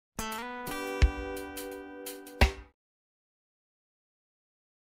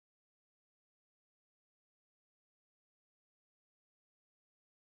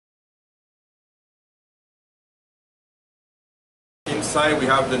inside we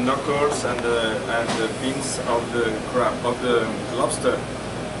have the knuckles and the fins of the crab, of the lobster.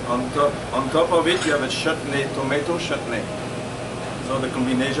 On top of it you have a chutney, tomato chutney. So the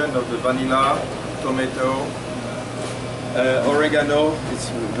combination of the vanilla, tomato, oregano, it's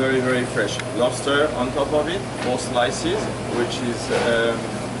very fresh. Lobster on top of it, 4 slices, which is,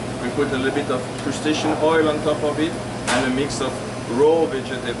 we put a little bit of crustacean oil on top of it, and a mix of raw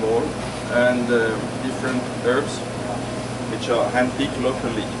vegetable and different herbs, which are hand-picked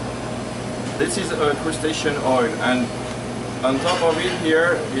locally. This is a crustacean oil, and on top of it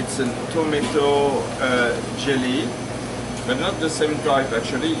here, it's a tomato jelly, but not the same type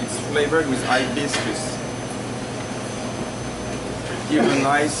actually, it's flavored with hibiscus. Give a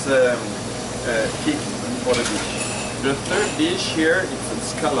nice kick for the dish. The third dish here is a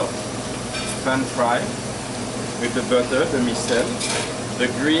scallop. It's pan fry with the butter, the micelle. The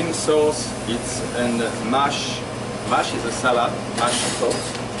green sauce, it's a mash. Mash is a salad, mash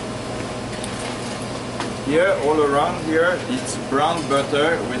sauce. Here, all around here, it's brown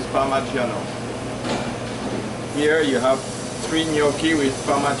butter with parmigiano. Here you have 3 gnocchi with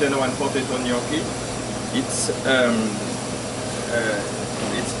parmigiano and potato gnocchi. It's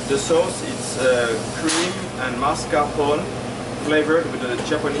the sauce, it's cream and mascarpone flavored with a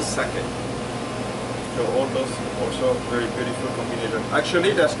Japanese sake. So all those also very beautiful combination.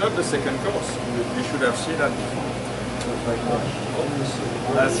 Actually, that's not the second course. You should have seen that before.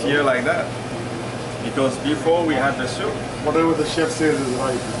 That's here like that. Because before we had the soup. Whatever the chef says is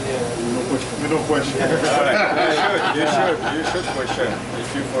right. Yeah. No question. All right. You should question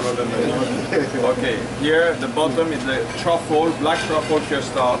if you follow the menu. Okay. Here the bottom is the truffle, black truffle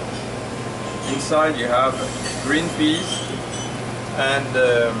custard. Inside you have green peas and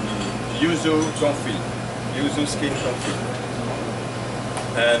yuzu confit, yuzu skin confit,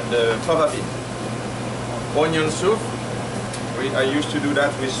 and fava bean. Onion soup. I used to do that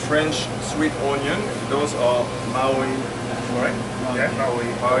with French sweet onion. Those are Maui, correct? Yeah, Maui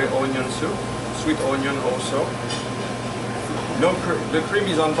onion soup. Sweet onion also. No, the cream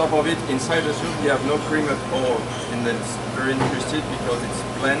is on top of it. Inside the soup you have no cream at all. And it's very interesting because it's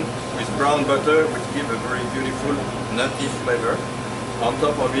blended with brown butter, which gives a very beautiful nutty flavor. On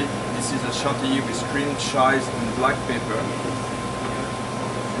top of it, this is a chantilly with cream cheese and black pepper.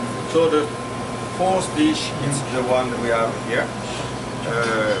 So the fourth dish is the one we have here.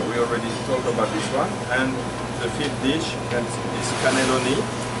 We already talked about this one. And the fifth dish is cannelloni.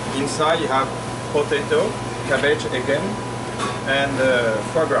 Inside you have potato, cabbage again, and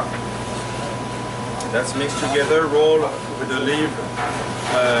foie gras. That's mixed together, rolled with the leaf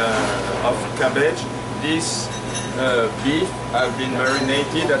of cabbage. This beef has been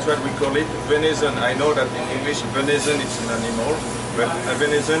marinated, that's what we call it venison. I know that in English venison is an animal, but a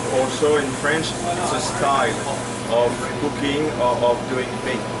venison also in French it's a style of cooking or of doing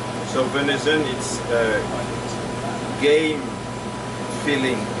things. So venison it's game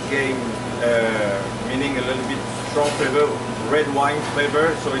feeling, game meaning a little bit strong flavor, red wine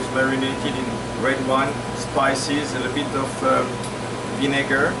flavor, so it's marinated in red wine, spices, a little bit of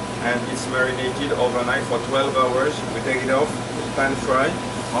vinegar, and it's marinated overnight for 12 hours. We take it off, pan fry.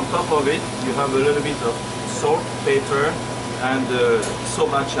 On top of it, you have a little bit of salt, pepper, and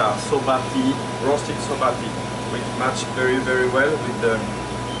sobacha, sobati, roasted sobati, which match very well with the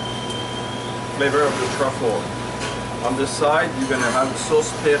flavor of the truffle. On the side, you're going to have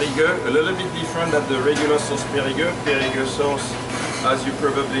sauce Périgueux, a little bit different than the regular sauce Périgueux. Périgueux sauce, as you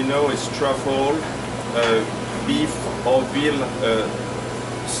probably know, is truffle, beef or veal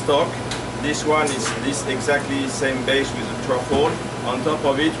stock. This one is this exactly same base with the truffle. On top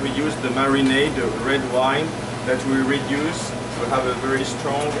of it, we use the marinade, the red wine, that we reduce to have a very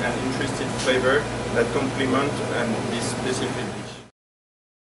strong and interesting flavor that complement this specific dish.